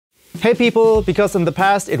Hey people, because in the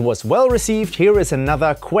past it was well received, here is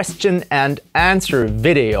another question and answer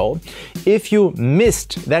video. If you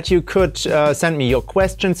missed that you could send me your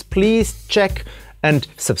questions, please check and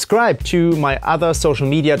subscribe to my other social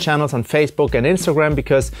media channels on Facebook and Instagram,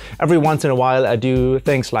 because every once in a while I do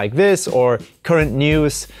things like this or current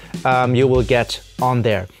news you will get on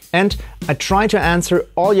there. And I try to answer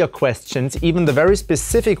all your questions, even the very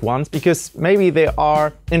specific ones, because maybe they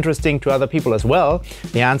are interesting to other people as well,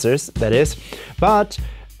 the answers, that is. But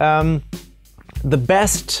the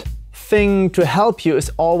best thing to help you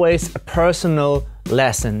is always a personal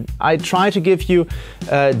lesson. I try to give you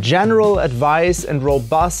general advice and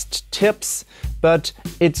robust tips, but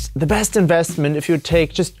it's the best investment if you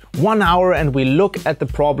take just 1 hour and we look at the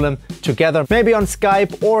problem together, maybe on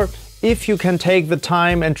Skype, or if you can take the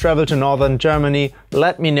time and travel to northern Germany,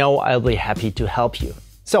 let me know, I'll be happy to help you.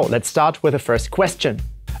 So let's start with the first question.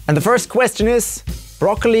 And the first question is,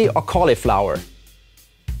 broccoli or cauliflower?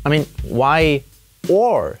 I mean, why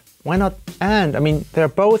or? Why not and? I mean, they're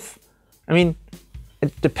both, it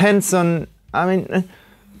depends on,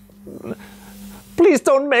 please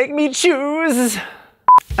don't make me choose.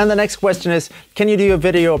 And the next question is, can you do a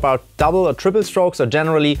video about double or triple strokes or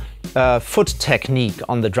generally foot technique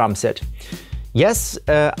on the drum set? Yes,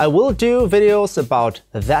 I will do videos about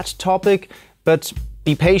that topic, but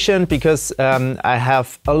be patient, because I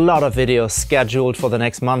have a lot of videos scheduled for the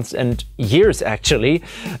next months and years actually.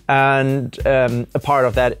 And a part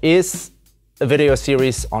of that is a video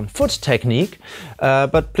series on foot technique,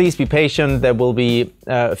 but please be patient, there will be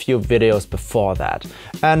a few videos before that.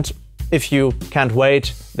 And if you can't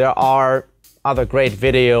wait, there are other great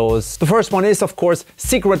videos. The first one is, of course,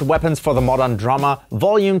 Secret Weapons for the Modern Drummer,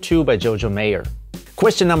 Volume 2 by Jojo Mayer.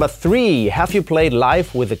 Question number 3, have you played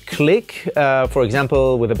live with a click, for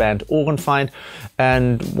example, with the band Ohrenfeind,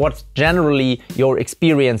 and what's generally your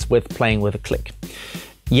experience with playing with a click?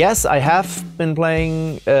 Yes, I have been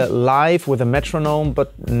playing live with a metronome,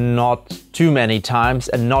 but not too many times,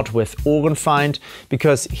 and not with Ohrenfeind,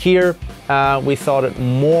 because here we thought it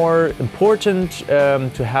more important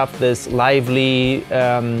to have this lively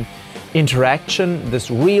interaction,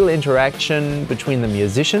 this real interaction between the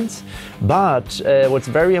musicians. But what's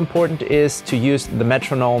very important is to use the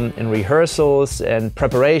metronome in rehearsals and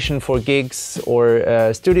preparation for gigs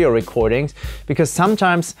or studio recordings, because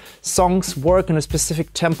sometimes songs work in a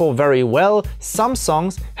specific tempo very well. Some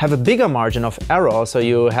songs have a bigger margin of error, so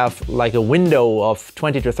you have like a window of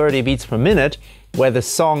 20 to 30 beats per minute where the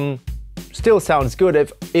song still sounds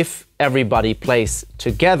good if everybody plays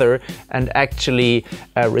together and actually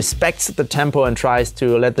respects the tempo and tries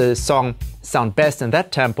to let the song sound best in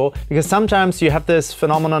that tempo. Because sometimes you have this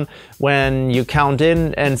phenomenon when you count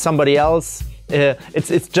in and somebody else,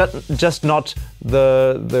 it's just not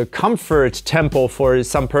the comfort tempo for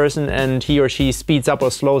some person, and he or she speeds up or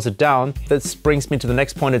slows it down. This brings me to the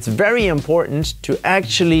next point. It's very important to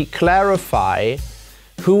actually clarify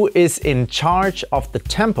who is in charge of the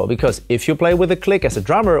tempo, because if you play with a click as a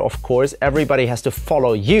drummer, of course, everybody has to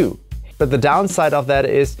follow you. But the downside of that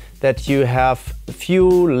is that you have a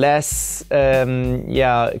few less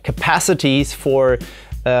capacities for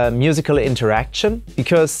musical interaction,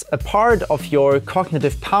 because a part of your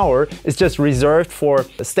cognitive power is just reserved for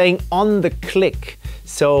staying on the click.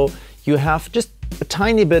 So you have just a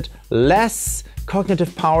tiny bit less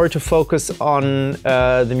cognitive power to focus on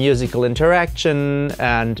the musical interaction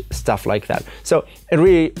and stuff like that. So it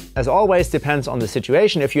really, as always, depends on the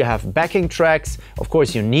situation. If you have backing tracks, of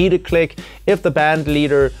course you need a click. If the band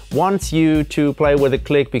leader wants you to play with a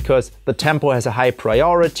click because the tempo has a high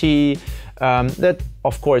priority, that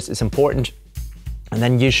of course is important, and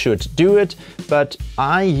then you should do it. But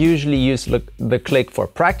I usually use the click for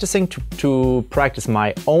practicing, to practice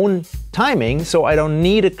my own timing, so I don't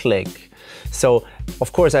need a click. So,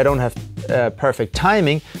 of course, I don't have perfect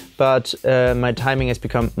timing, but my timing has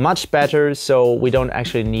become much better, so we don't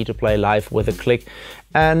actually need to play live with a click.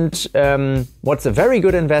 And what's a very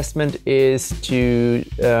good investment is to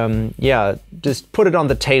just put it on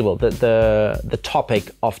the table, the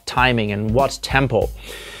topic of timing and what tempo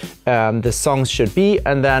the songs should be,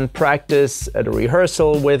 and then practice at a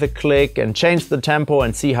rehearsal with a click and change the tempo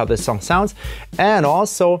and see how the song sounds. And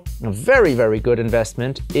also a very, very good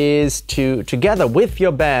investment is to, together with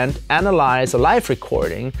your band, analyze a live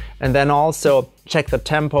recording and then also check the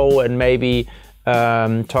tempo and maybe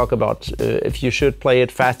talk about if you should play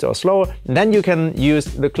it faster or slower. And then you can use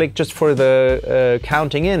the click just for the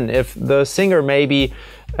counting in. If the singer maybe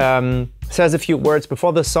says a few words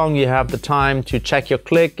before the song, you have the time to check your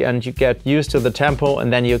click and you get used to the tempo,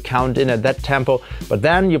 and then you count in at that tempo. But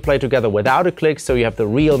then you play together without a click, so you have the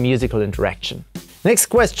real musical interaction. Next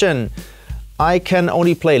question. I can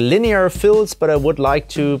only play linear fills, but I would like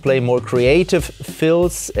to play more creative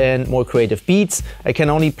fills and more creative beats. I can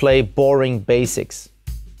only play boring basics.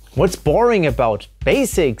 What's boring about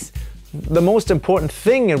basics? The most important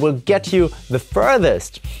thing, it will get you the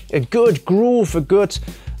furthest. A good groove, a good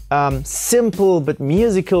simple but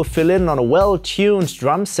musical fill-in on a well-tuned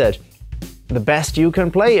drum set. The best you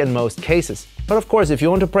can play in most cases. But of course, if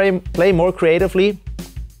you want to play more creatively,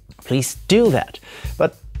 please do that.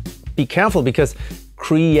 But be careful, because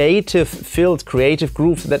creative fills, creative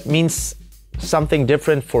grooves, that means something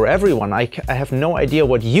different for everyone. I have no idea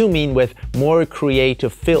what you mean with more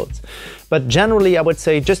creative fills. But generally, I would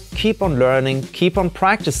say just keep on learning, keep on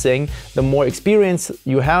practicing. The more experience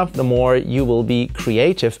you have, the more you will be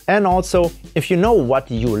creative. And also, if you know what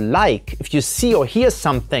you like, if you see or hear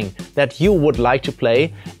something that you would like to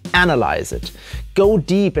play, analyze it. Go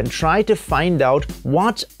deep and try to find out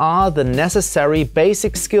what are the necessary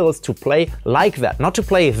basic skills to play like that. Not to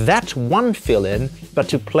play that one fill-in, but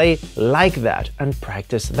to play like that and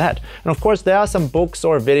practice that. And of course, there are some books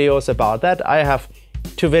or videos about that. I have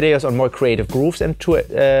 2 videos on more creative grooves and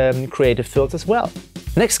 2 creative fills as well.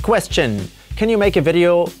 Next question. Can you make a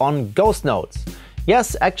video on Ghostnotes?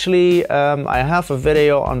 Yes, actually, I have a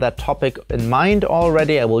video on that topic in mind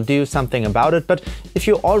already. I will do something about it. But if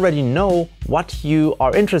you already know what you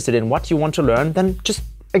are interested in, what you want to learn, then just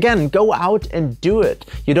again, go out and do it.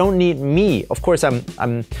 You don't need me. Of course,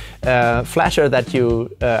 I'm flattered that you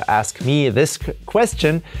ask me this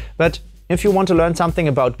question, but if you want to learn something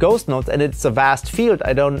about Ghostnotes, and it's a vast field,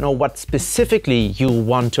 I don't know what specifically you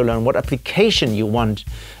want to learn, what application you want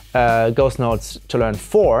Ghostnotes to learn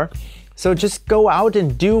for. So just go out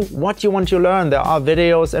and do what you want to learn. There are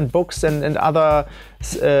videos and books and other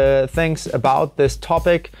things about this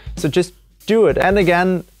topic. So just do it. And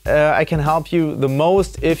again, I can help you the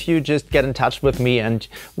most if you just get in touch with me, and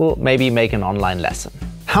we'll maybe make an online lesson.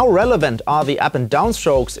 How relevant are the up and down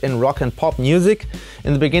strokes in rock and pop music?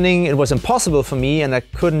 In the beginning, it was impossible for me and I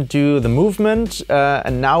couldn't do the movement.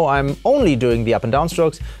 And now I'm only doing the up and down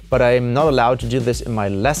strokes, but I'm not allowed to do this in my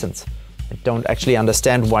lessons. I don't actually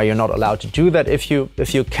understand why you're not allowed to do that. If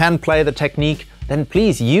you can play the technique, then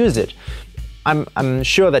please use it. I'm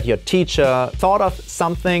sure that your teacher thought of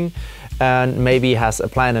something and maybe has a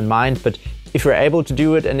plan in mind, but if you're able to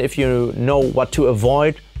do it and if you know what to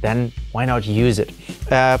avoid, then why not use it?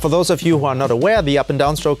 For those of you who are not aware, the up and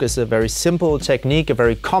down stroke is a very simple technique, a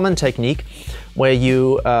very common technique, where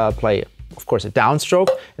you play, of course, a downstroke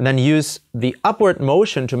and then use the upward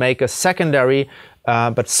motion to make a secondary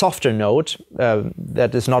but softer note.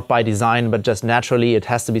 That is not by design, but just naturally it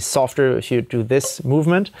has to be softer if you do this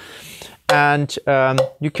movement. And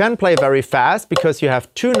you can play very fast because you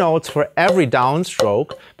have 2 notes for every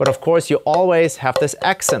downstroke, but of course you always have this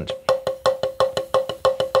accent.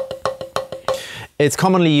 It's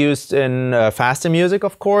commonly used in faster music,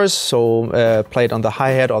 of course, so played on the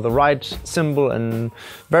hi-hat or the right cymbal, and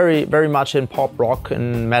very much in pop, rock,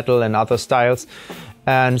 and metal and other styles.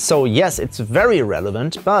 And so yes, it's very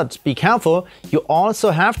relevant, but be careful, you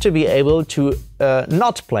also have to be able to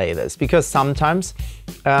not play this, because sometimes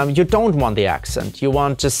you don't want the accent. You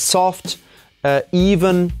want just soft,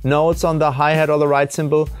 even notes on the hi-hat or the right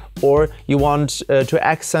cymbal, or you want to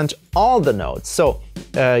accent all the notes. So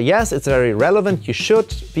yes, it's very relevant. You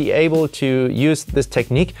should be able to use this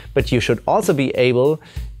technique, but you should also be able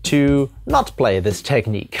to not play this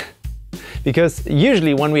technique. Because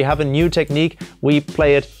usually when we have a new technique, we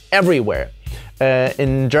play it everywhere.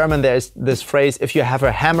 In German, there's this phrase, if you have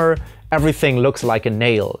a hammer, everything looks like a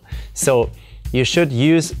nail. So you should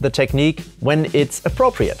use the technique when it's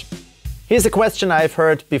appropriate. Here's a question I've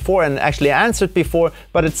heard before and actually answered before,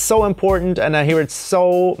 but it's so important and I hear it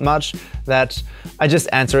so much that I just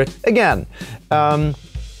answer it again. I'm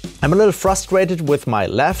a little frustrated with my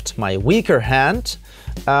left, my weaker hand.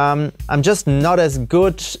 I'm just not as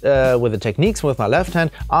good with the techniques with my left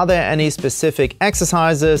hand. Are there any specific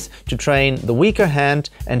exercises to train the weaker hand,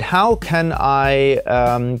 and how can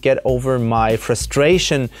I get over my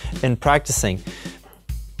frustration in practicing?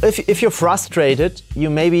 If you're frustrated, you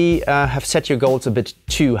maybe have set your goals a bit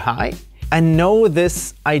too high. I know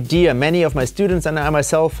this idea, many of my students and I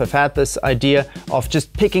myself have had this idea of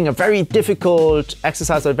just picking a very difficult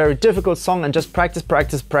exercise or a very difficult song and just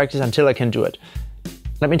practice until I can do it.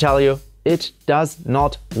 Let me tell you, it does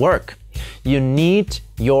not work. You need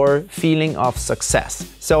your feeling of success.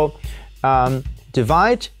 So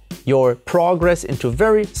divide your progress into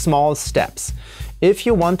very small steps. If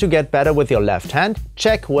you want to get better with your left hand,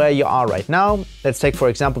 check where you are right now. Let's take, for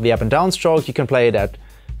example, the up and down stroke. You can play it at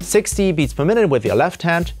 60 beats per minute with your left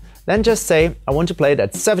hand. Then just say, I want to play it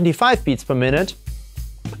at 75 beats per minute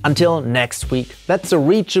until next week. That's a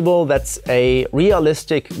reachable, that's a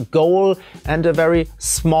realistic goal and a very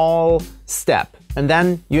small step. And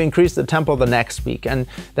then you increase the tempo the next week, and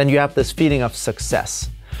then you have this feeling of success.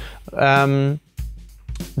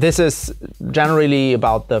 This is generally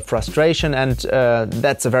about the frustration, and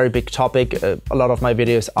that's a very big topic. A lot of my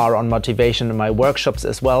videos are on motivation in my workshops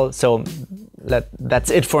as well. So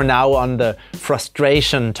that's it for now on the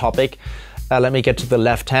frustration topic. Let me get to the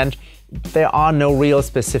left hand. There are no real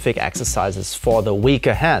specific exercises for the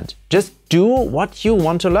weaker hand. Just do what you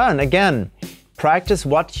want to learn. Again, practice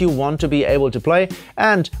what you want to be able to play,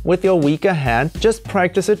 and with your weaker hand, just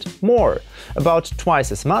practice it more, about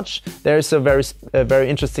twice as much. There's a very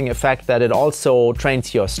interesting effect that it also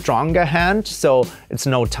trains your stronger hand, so it's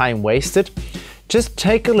no time wasted. Just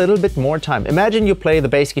take a little bit more time. Imagine you play the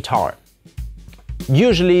bass guitar.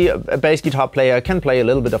 Usually a bass guitar player can play a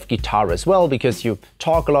little bit of guitar as well, because you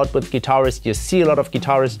talk a lot with guitarists, you see a lot of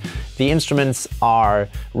guitarists, the instruments are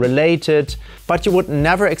related, but you would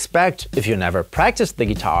never expect, if you never practiced the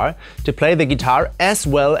guitar, to play the guitar as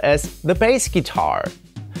well as the bass guitar.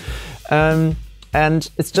 And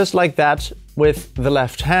it's just like that with the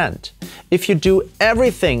left hand. If you do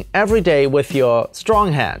everything every day with your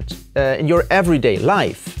strong hand in your everyday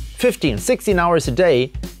life, 15, 16 hours a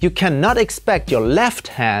day, you cannot expect your left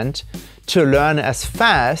hand to learn as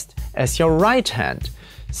fast as your right hand.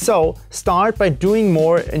 So start by doing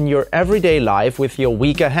more in your everyday life with your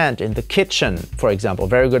weaker hand in the kitchen, for example.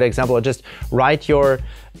 Very good example. Just write your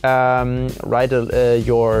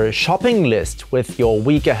shopping list with your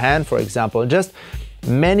weaker hand, for example. Just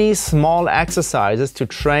many small exercises to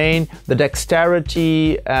train the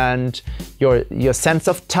dexterity and your sense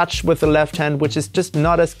of touch with the left hand, which is just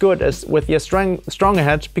not as good as with your stronger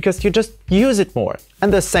hand, because you just use it more.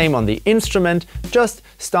 And the same on the instrument. Just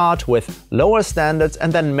start with lower standards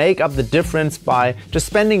and then make up the difference by just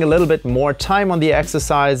spending a little bit more time on the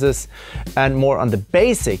exercises and more on the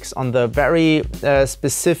basics, on the very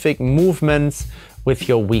specific movements with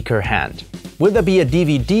your weaker hand. Will there be a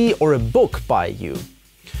DVD or a book by you?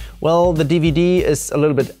 Well, the DVD is a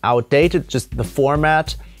little bit outdated, just the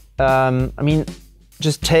format. I mean,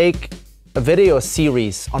 just take a video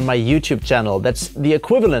series on my YouTube channel. That's the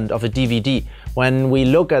equivalent of a DVD. When we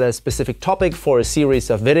look at a specific topic for a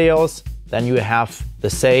series of videos, then you have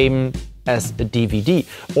the same as a DVD.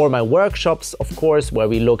 Or my workshops, of course, where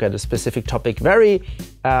we look at a specific topic very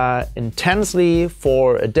intensely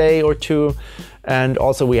for a day or two. And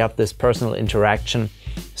also we have this personal interaction.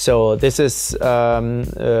 So this is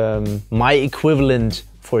my equivalent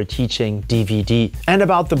for teaching DVD. And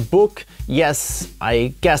about the book, yes,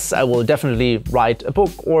 I guess I will definitely write a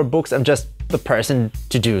book or books. I'm just the person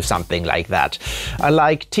to do something like that. I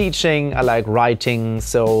like teaching, I like writing,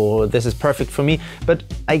 so this is perfect for me. But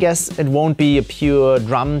I guess it won't be a pure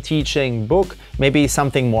drum teaching book, maybe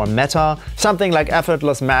something more meta, something like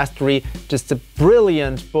Effortless Mastery, just a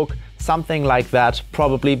brilliant book, something like that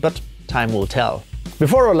probably, but time will tell.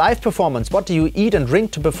 Before a live performance, what do you eat and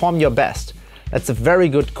drink to perform your best? That's a very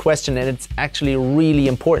good question, and it's actually really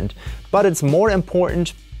important. But it's more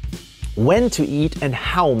important when to eat and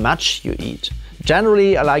how much you eat.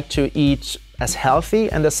 Generally, I like to eat as healthy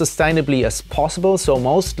and as sustainably as possible, so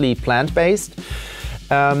mostly plant-based,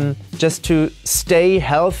 just to stay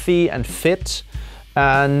healthy and fit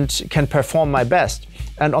and can perform my best.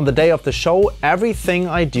 And on the day of the show, everything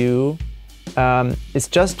I do is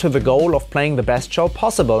just to the goal of playing the best show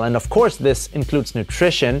possible. And of course, this includes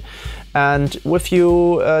nutrition. And if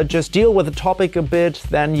you just deal with the topic a bit,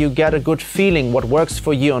 then you get a good feeling what works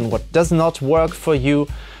for you and what does not work for you.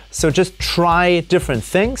 So just try different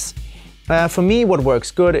things. For me, what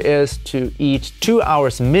works good is to eat 2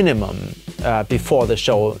 hours minimum before the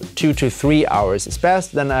show. 2 to 3 hours is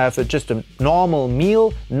best. Then I have just a normal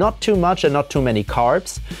meal, not too much and not too many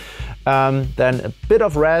carbs. Then a bit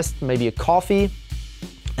of rest, maybe a coffee.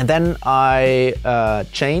 And then I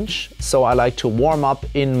change, so I like to warm up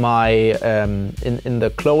in my in the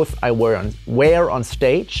clothes I wear on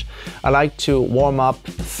stage. I like to warm up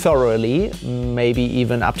thoroughly, maybe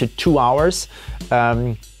even up to 2 hours.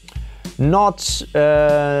 Not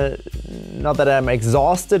that I'm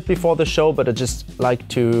exhausted before the show, but I just like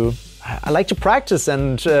to practice,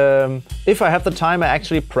 and if I have the time, I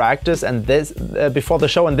actually practice. And this before the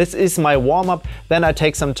show, and this is my warm up. Then I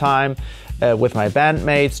take some time with my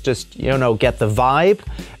bandmates, just get the vibe.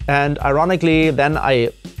 And ironically, then I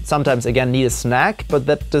sometimes again need a snack, but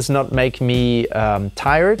that does not make me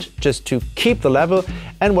tired, just to keep the level.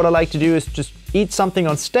 And what I like to do is just eat something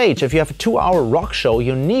on stage. If you have a 2-hour rock show,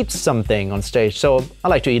 you need something on stage. So I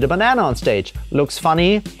like to eat a banana on stage. Looks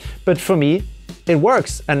funny, but for me, it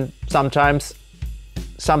works. And sometimes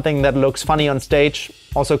something that looks funny on stage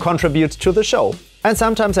also contributes to the show. And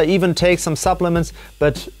sometimes I even take some supplements,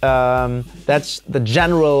 but that's the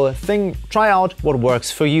general thing. Try out what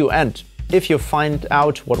works for you. And if you find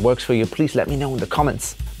out what works for you, please let me know in the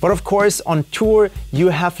comments. But of course, on tour, you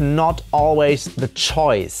have not always the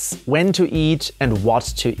choice when to eat and what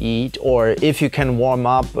to eat, or if you can warm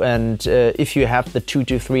up and if you have the 2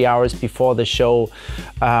 to 3 hours before the show.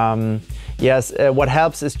 What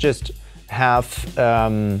helps is just have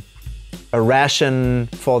a ration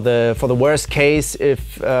for the worst case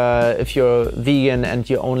if you're vegan and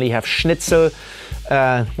you only have schnitzel.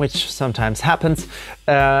 Which sometimes happens,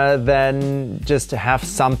 then just have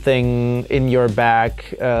something in your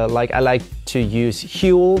bag. Like I like to use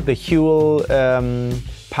Huel, the Huel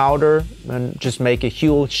powder, and just make a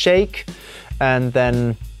Huel shake. And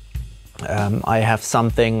then I have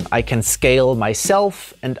something I can scale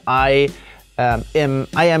myself, and I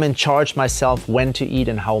am in charge myself when to eat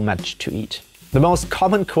and how much to eat. The most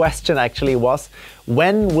common question actually was,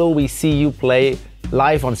 when will we see you play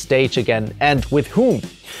live on stage again, and with whom?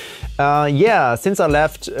 Since I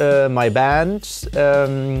left my band,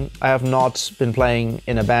 I have not been playing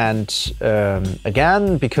in a band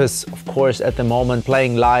again, because of course at the moment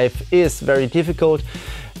playing live is very difficult.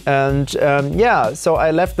 And so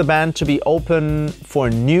I left the band to be open for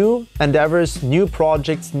new endeavors, new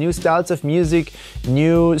projects, new styles of music,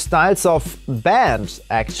 new styles of bands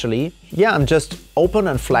actually. Yeah, I'm just open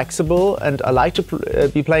and flexible, and I like to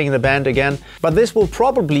be playing in the band again. But this will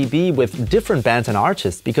probably be with different bands and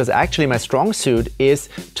artists, because actually my strong suit is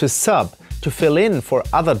to sub, to fill in for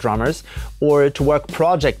other drummers, or to work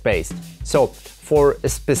project-based. So for a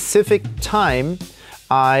specific time,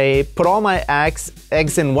 I put all my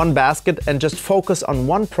eggs in one basket and just focus on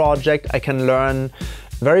one project. I can learn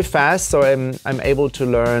very fast, so I'm able to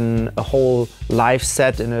learn a whole live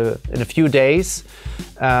set in a few days,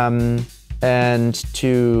 and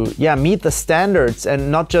to meet the standards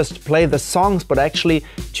and not just play the songs, but actually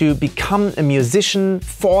to become a musician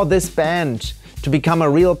for this band, to become a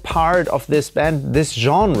real part of this band, this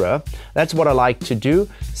genre. That's what I like to do.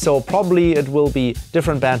 So probably it will be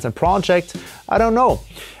different bands and projects. I don't know.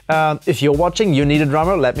 If you're watching, you need a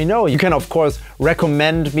drummer, let me know. You can of course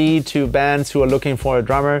recommend me to bands who are looking for a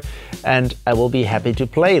drummer, and I will be happy to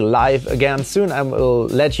play live again soon. I will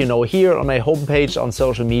let you know here on my homepage, on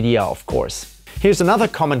social media, of course. Here's another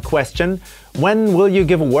common question. When will you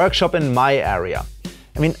give a workshop in my area?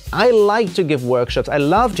 I mean, I like to give workshops, I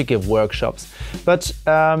love to give workshops, but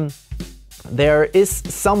there is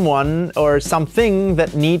someone or something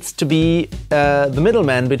that needs to be the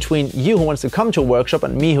middleman between you who wants to come to a workshop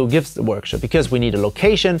and me who gives the workshop, because we need a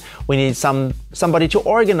location, we need somebody to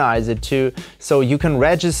organize it so you can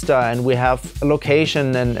register, and we have a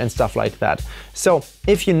location and stuff like that. So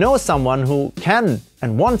if you know someone who can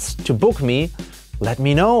and wants to book me, let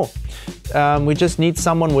me know. We just need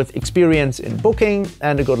someone with experience in booking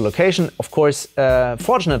and a good location. Of course,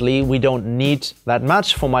 fortunately, we don't need that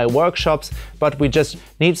much for my workshops, but we just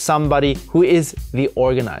need somebody who is the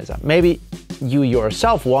organizer. Maybe you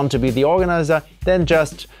yourself want to be the organizer, then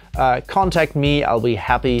just contact me. I'll be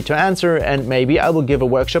happy to answer, and maybe I will give a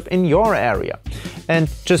workshop in your area. And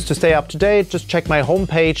just to stay up to date, just check my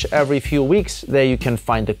homepage every few weeks. There you can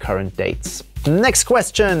find the current dates. Next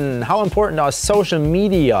question: how important are social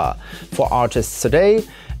media for artists today,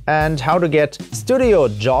 and how to get studio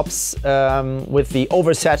jobs with the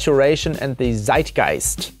oversaturation and the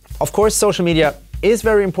zeitgeist? Of course, social media is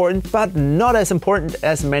very important, but not as important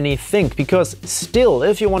as many think, because still,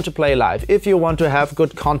 if you want to play live, if you want to have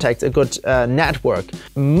good contacts, a good network,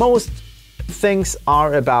 most things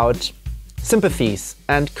are about sympathies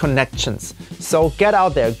and connections. So get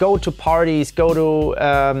out there, go to parties, go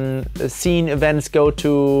to scene events, go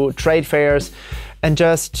to trade fairs, and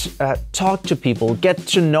just talk to people, get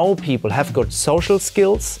to know people, have good social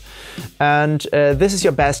skills. And this is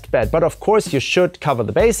your best bet. But of course you should cover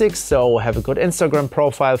the basics, so have a good Instagram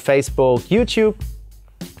profile, Facebook, YouTube,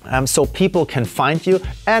 so people can find you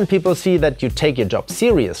and people see that you take your job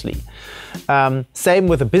seriously. Same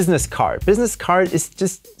with a business card. Business card is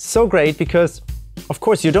just so great because, of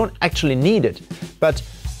course, you don't actually need it, but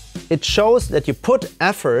it shows that you put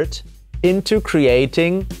effort into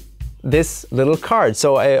creating this little card.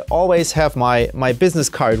 So I always have my business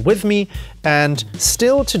card with me, and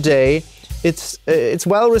still today it's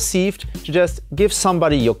well received to just give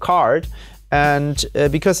somebody your card, and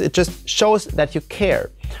because it just shows that you care.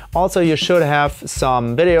 Also, you should have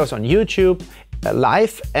some videos on YouTube,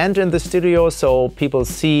 live and in the studio, so people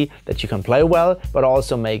see that you can play well, but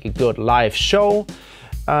also make a good live show.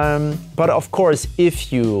 But of course,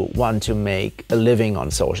 if you want to make a living on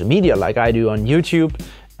social media like I do on YouTube,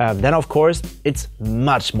 then of course it's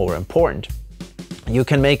much more important. You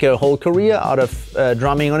can make a whole career out of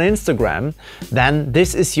drumming on Instagram. Then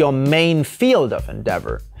this is your main field of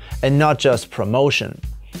endeavor and not just promotion.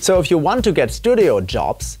 So if you want to get studio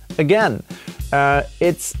jobs, again,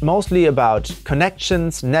 it's mostly about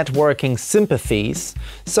connections, networking, sympathies.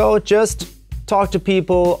 So just talk to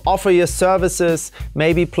people, offer your services,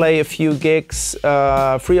 maybe play a few gigs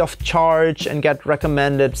free of charge and get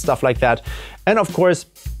recommended, stuff like that. And of course,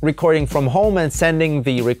 recording from home and sending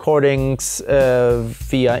the recordings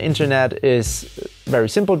via internet is very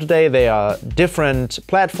simple today. There are different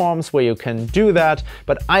platforms where you can do that,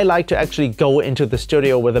 but I like to actually go into the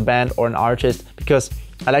studio with a band or an artist because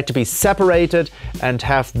I like to be separated and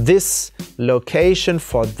have this location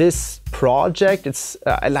for this project.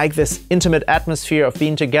 I like this intimate atmosphere of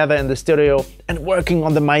being together in the studio and working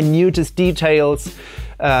on the minutest details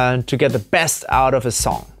to get the best out of a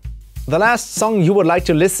song. The last song you would like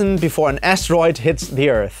to listen before an asteroid hits the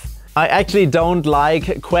Earth. I actually don't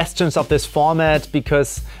like questions of this format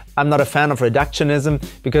because I'm not a fan of reductionism,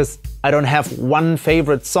 because I don't have one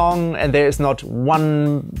favorite song and there is not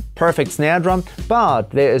one perfect snare drum, but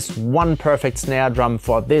there is one perfect snare drum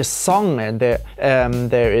for this song, and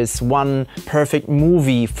there is one perfect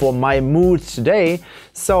movie for my mood today.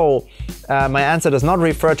 So my answer does not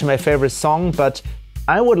refer to my favorite song, but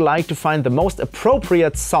I would like to find the most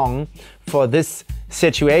appropriate song for this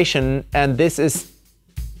situation, and this is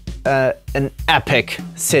an epic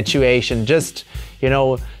situation. Just, you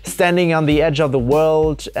know, standing on the edge of the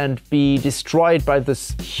world and be destroyed by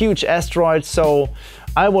this huge asteroid. So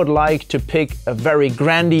I would like to pick a very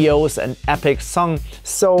grandiose and epic song.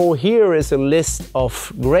 So here is a list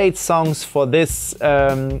of great songs for this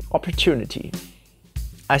opportunity.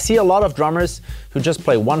 I see a lot of drummers who just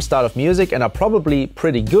play one style of music and are probably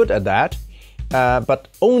pretty good at that, but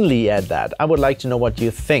only at that. I would like to know what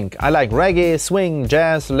you think. I like reggae, swing,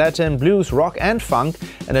 jazz, Latin, blues, rock and funk,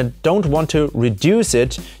 and I don't want to reduce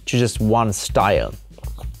it to just one style.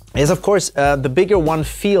 Yes, of course, the bigger one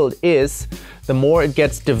field is, the more it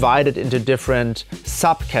gets divided into different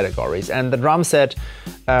subcategories. And the drum set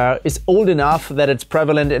is old enough that it's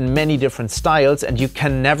prevalent in many different styles, and you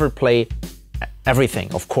can never play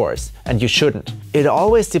everything, of course, and you shouldn't. It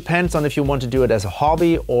always depends on if you want to do it as a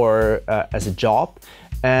hobby or as a job,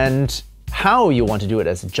 and how you want to do it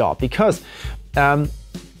as a job. Because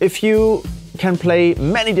if you can play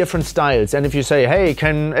many different styles, and if you say, hey,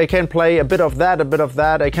 I can play a bit of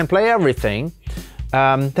that, I can play everything,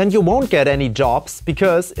 then you won't get any jobs,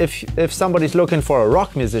 because if somebody's looking for a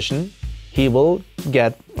rock musician, he will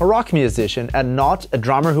get a rock musician and not a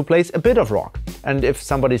drummer who plays a bit of rock. And if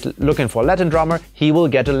somebody's looking for a Latin drummer, he will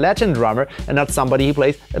get a Latin drummer and not somebody who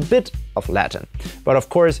plays a bit of Latin. But of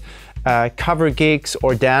course, cover gigs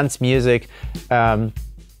or dance music,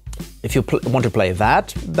 if you want to play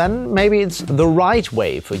that, then maybe it's the right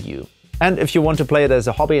way for you. And if you want to play it as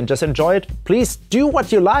a hobby and just enjoy it, please do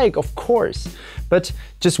what you like, of course. But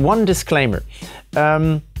just one disclaimer.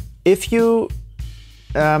 If you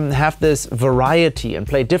have this variety and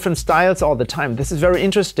play different styles all the time, this is very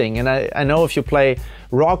interesting. And I know if you play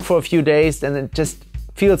rock for a few days, then it just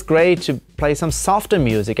feels great to play some softer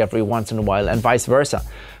music every once in a while, and vice versa.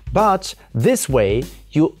 But this way,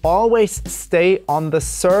 you always stay on the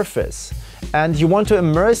surface, and you want to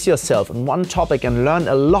immerse yourself in one topic and learn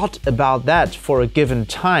a lot about that for a given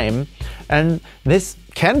time. And this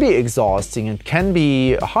can be exhausting and can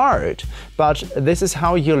be hard, but this is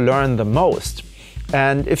how you learn the most.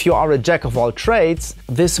 And if you are a jack of all trades,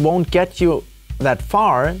 this won't get you that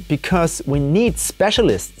far, because we need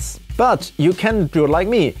specialists. But you can do it like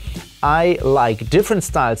me. I like different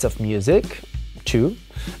styles of music too.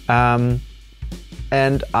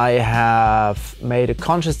 And I have made a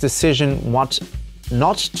conscious decision what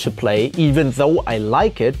not to play, even though I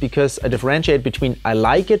like it, because I differentiate between I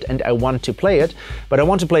like it and I want to play it. But I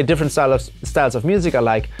want to play different styles of music. I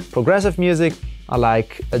like progressive music, I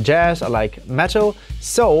like jazz, I like metal.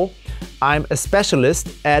 So I'm a specialist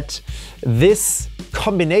at this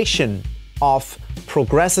combination of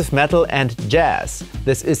progressive metal and jazz.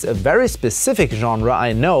 This is a very specific genre,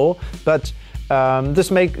 I know, but this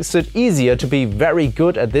makes it easier to be very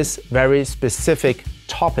good at this very specific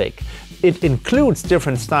topic. It includes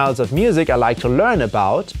different styles of music I like to learn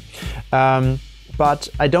about, but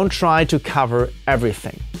I don't try to cover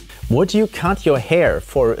everything. Would you cut your hair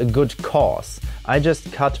for a good cause? I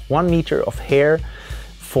just cut 1 meter of hair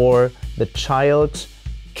for the Child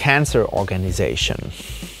Cancer Organization.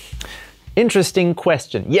 Interesting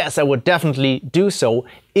question. Yes, I would definitely do so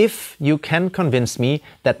if you can convince me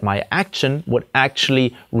that my action would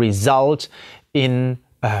actually result in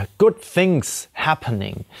good things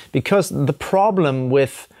happening. Because the problem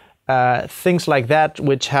with things like that,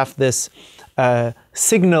 which have this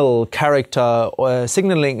signal character or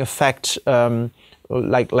signaling effect,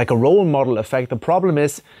 like a role model effect, the problem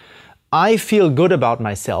is I feel good about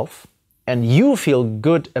myself and you feel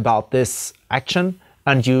good about this action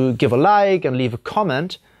and you give a like and leave a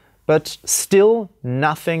comment, but still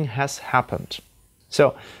nothing has happened.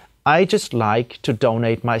 So I just like to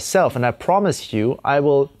donate myself, and I promise you I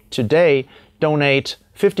will today donate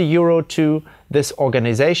 50 euro to this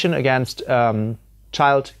organization against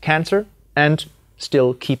child cancer and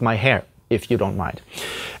still keep my hair, if you don't mind.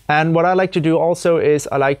 And what I like to do also is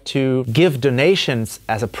I like to give donations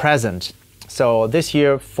as a present. So this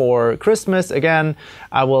year for Christmas, again,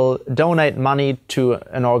 I will donate money to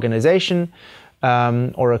an organization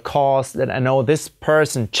or a cause that I know this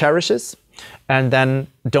person cherishes, and then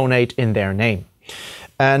donate in their name.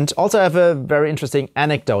 And also I have a very interesting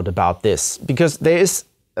anecdote about this, because there is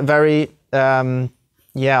a very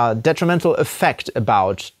detrimental effect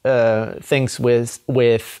about things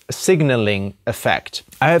with signaling effect.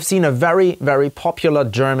 I have seen a very, very popular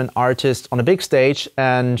German artist on a big stage,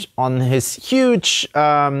 and on his huge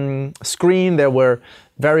screen there were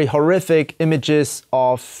very horrific images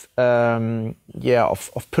of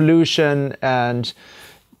pollution and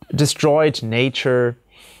destroyed nature,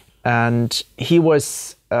 and he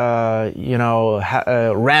was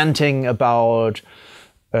ranting about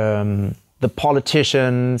the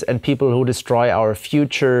politicians and people who destroy our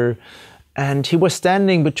future. And he was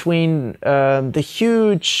standing between the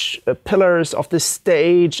huge pillars of the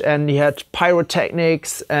stage, and he had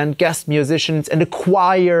pyrotechnics and guest musicians and a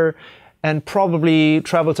choir, and probably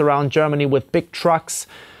travels around Germany with big trucks.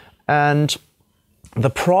 And the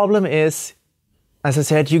problem is, as I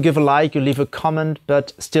said, you give a like, you leave a comment,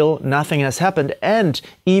 but still nothing has happened. And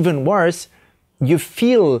even worse, you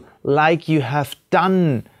feel like you have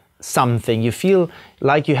done something. You feel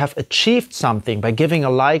like you have achieved something by giving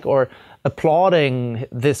a like or applauding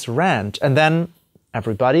this rant. And then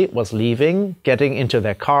everybody was leaving, getting into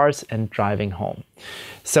their cars and driving home.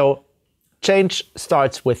 So change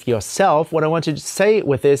starts with yourself. What I want to say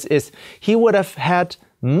with this is he would have had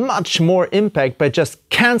much more impact by just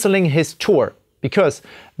canceling his tour, because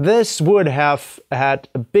this would have had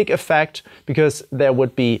a big effect, because there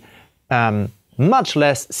would be much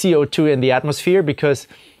less CO2 in the atmosphere, because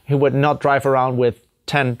he would not drive around with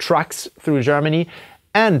 10 trucks through Germany.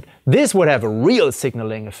 And this would have a real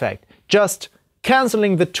signaling effect. Just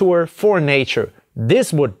canceling the tour for nature.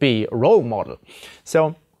 This would be a role model.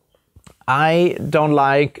 So I don't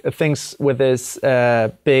like things with this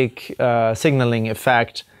big signaling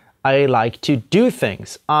effect. I like to do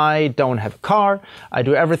things. I don't have a car. I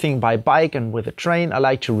do everything by bike and with a train. I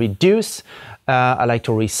like to reduce. I like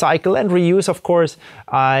to recycle and reuse, of course.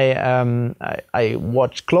 I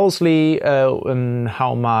watch closely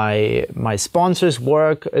how my sponsors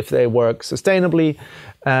work, if they work sustainably.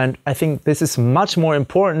 And I think this is much more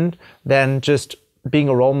important than just being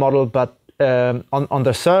a role model, but on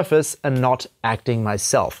the surface and not acting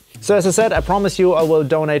myself. So as I said, I promise you I will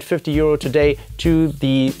donate 50 euro today to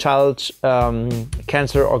the child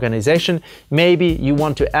cancer organization. Maybe you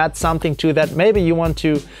want to add something to that. Maybe you want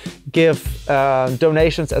to give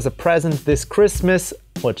donations as a present this Christmas.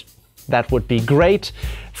 That would be great.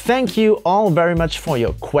 Thank you all very much for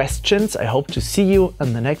your questions. I hope to see you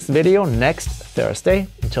in the next video next Thursday.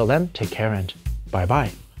 Until then, take care and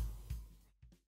bye-bye.